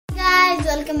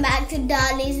welcome back to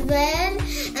Dolly's World,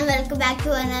 and welcome back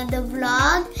to another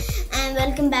vlog, and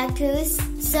welcome back to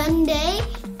Sunday.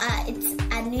 It's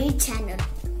a new channel,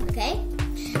 okay?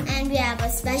 And we have a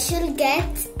special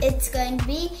guest. It's going to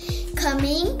be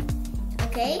coming,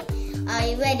 okay? Are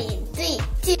you ready? 3,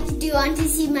 2. Do you want to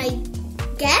see my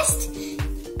guest?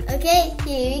 Okay,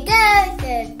 here we go.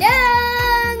 Ta-da!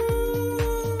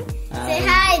 Say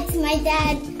hi, it's my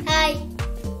dad. Hi.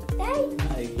 Hi.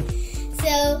 Hi.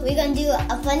 So we're gonna do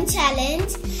a fun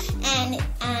challenge, and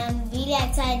I'm really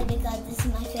excited because this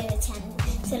is my favorite challenge.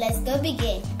 So let's go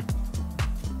begin.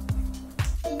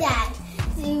 Dad,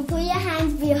 so you put your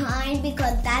hands behind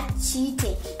because that's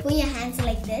cheating. Put your hands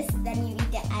like this, then you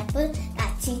eat the apple.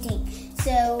 That's cheating.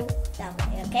 So that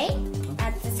way, okay?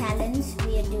 That's the challenge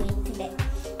we are doing today.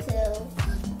 So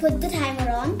put the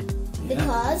timer on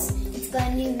because it's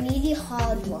going to be a really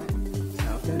hard one.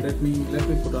 Okay, let me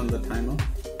put on the timer.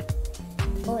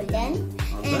 Hold on.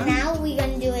 And now we're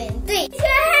gonna do it in 3. Put your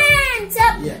hands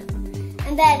up. Yeah.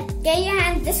 And then get your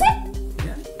hands this way.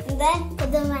 Yeah. And then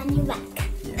put them on your back.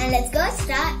 Yeah. And let's go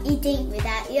start eating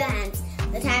without your hands.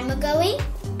 The timer going?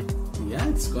 Yeah,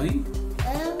 it's going.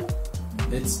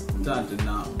 It's started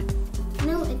now.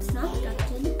 No, it's not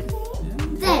started. Yeah.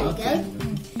 There we go.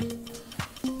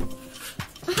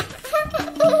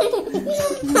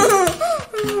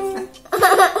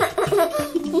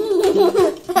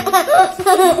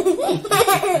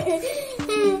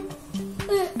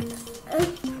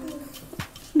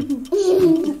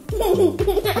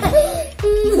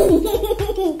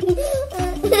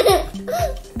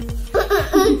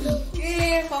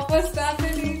 Yeah, Papa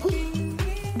started eating.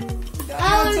 Oh,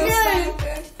 Also no.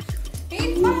 started.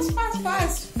 Eat fast, fast,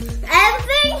 fast.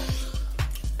 Everything?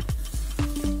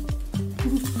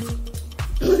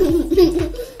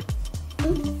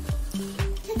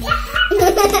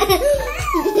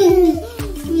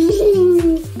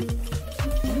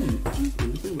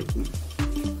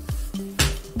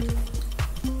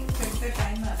 Set the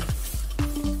timer.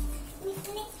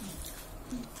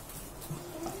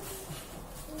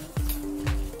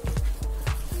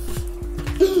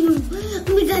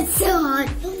 Oh my god, so hot.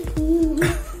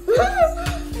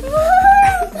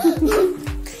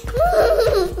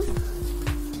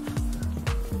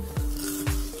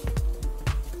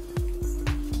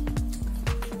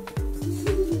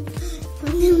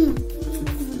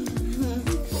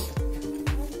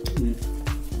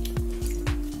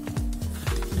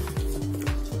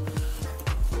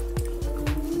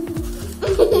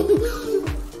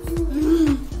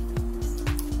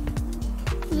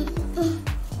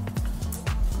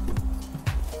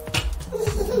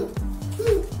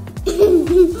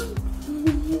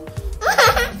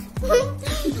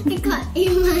 I can't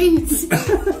eat mine.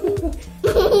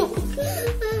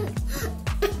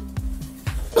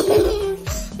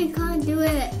 I can't do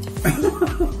it.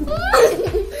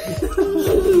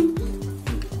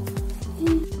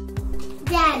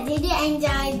 Dad, did you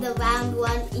enjoy the round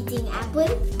 1 eating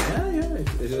apple? Yeah,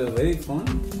 it was very fun.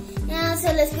 Yeah,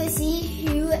 so let's go see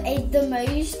who ate the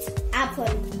most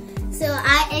apple. So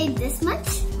I ate this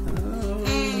much.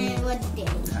 And what did you eat?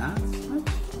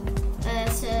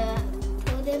 So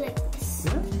hold it like this.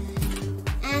 Yeah.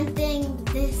 And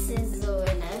think this is the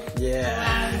winner. Yeah.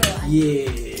 Round 1. Yeah.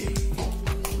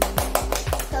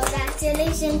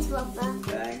 Congratulations, Papa.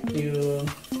 Thank you.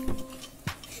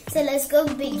 So let's go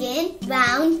begin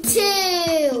round 2.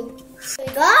 Here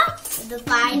we go.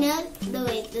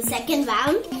 The second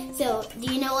round. So do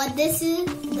you know what this is?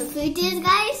 The fruit is,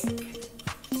 guys?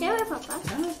 Show it, Papa.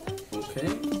 Yeah. Okay.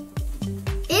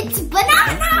 It's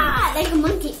banana! Like a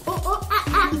monkey.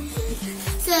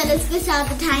 So let's go start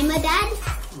the timer, Dad.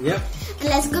 Yep. And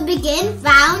let's go begin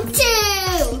round 2.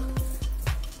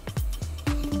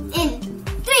 In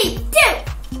 3, 2,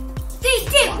 3,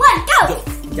 2, 1, go!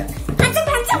 Yeah. Hands up,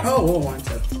 hands up! Oh, one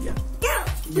step. Yeah. Go!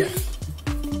 Yeah.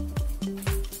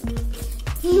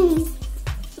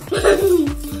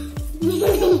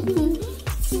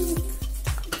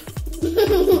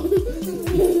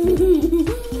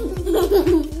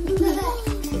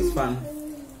 It's fun.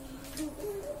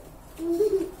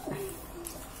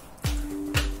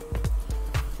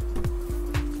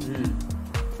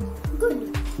 Good.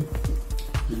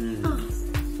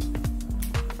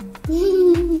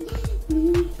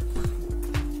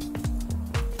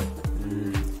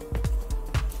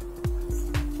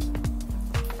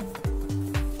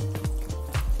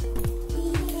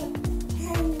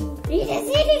 He's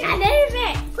eating a little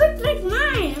bit. Quick like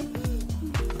mine.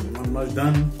 Almost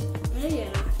done. Yeah.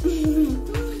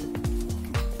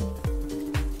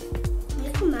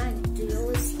 Look at mine. Do you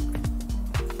always see?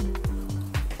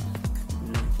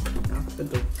 After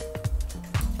the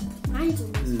Mine Mine's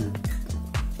almost done.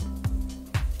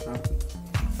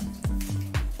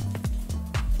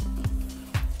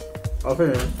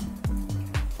 Okay.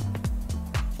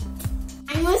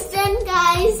 Almost done,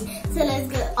 guys. So let's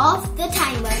go off the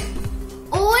timer.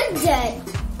 All done.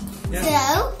 Yeah.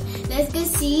 So let's go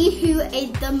see who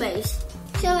ate the most.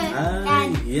 Show it.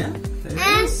 And Yeah.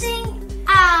 I think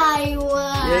I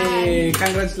won. Yay!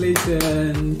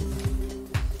 Congratulations.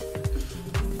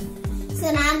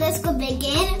 So now let's go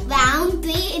begin round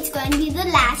 3. It's going to be the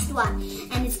last one,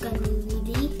 and it's going to be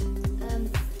really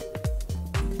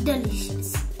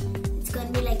delicious. It's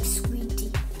going to be like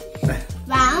sweetie.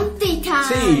 Round 3 time.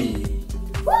 See.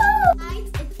 Woo! Guys,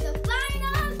 it's the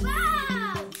final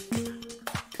round.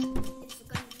 It's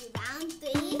going to be round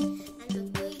 3, and the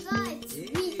burger it's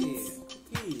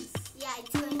sweet. Yeah,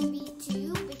 it's going to be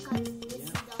 2 because this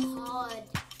is the hard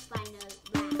final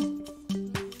round.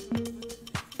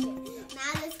 Okay,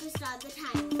 now let's go start the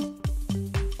time.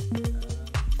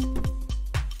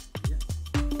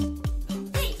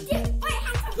 3, 2, 1,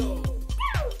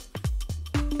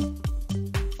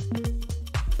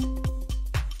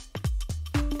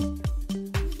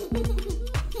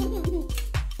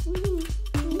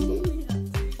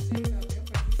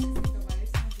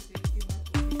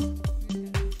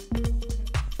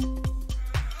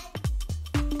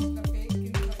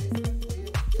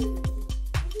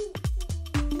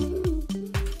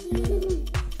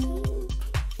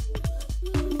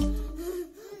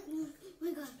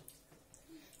 go!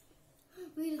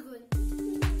 Really good.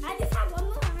 I just have one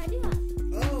more. I do have.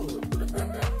 Oh my god! Oh my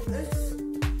god! This is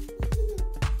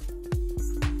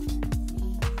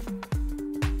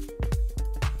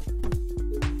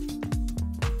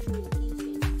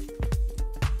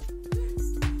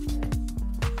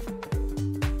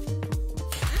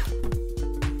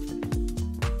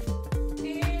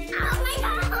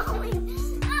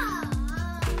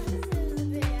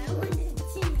bad. I wanted to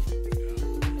cheat.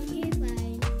 Okay,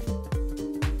 fine.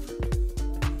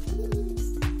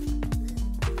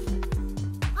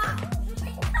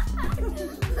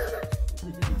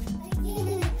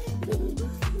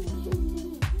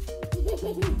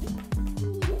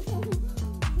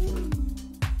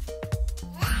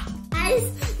 Guys,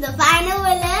 the final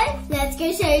winner. Let's go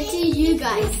show it to you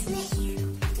guys.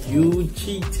 You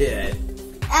cheated.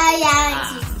 Yeah, I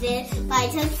cheated, but I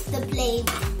touched the plate.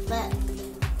 But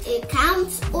it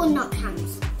counts or not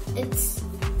counts. It's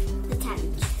the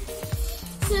challenge.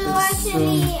 So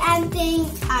actually, I think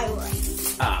I won.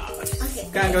 Okay.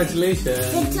 Congratulations.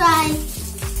 Good try.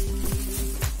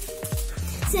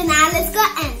 So now let's go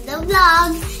end the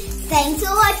vlog. Thanks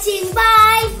for watching.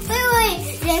 Bye.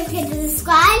 Wait. Don't forget to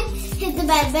subscribe, hit the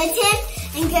bell button,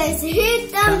 and give us a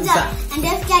huge thumbs up. And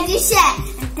don't forget to share.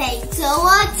 And thanks for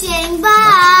watching.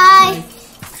 Bye.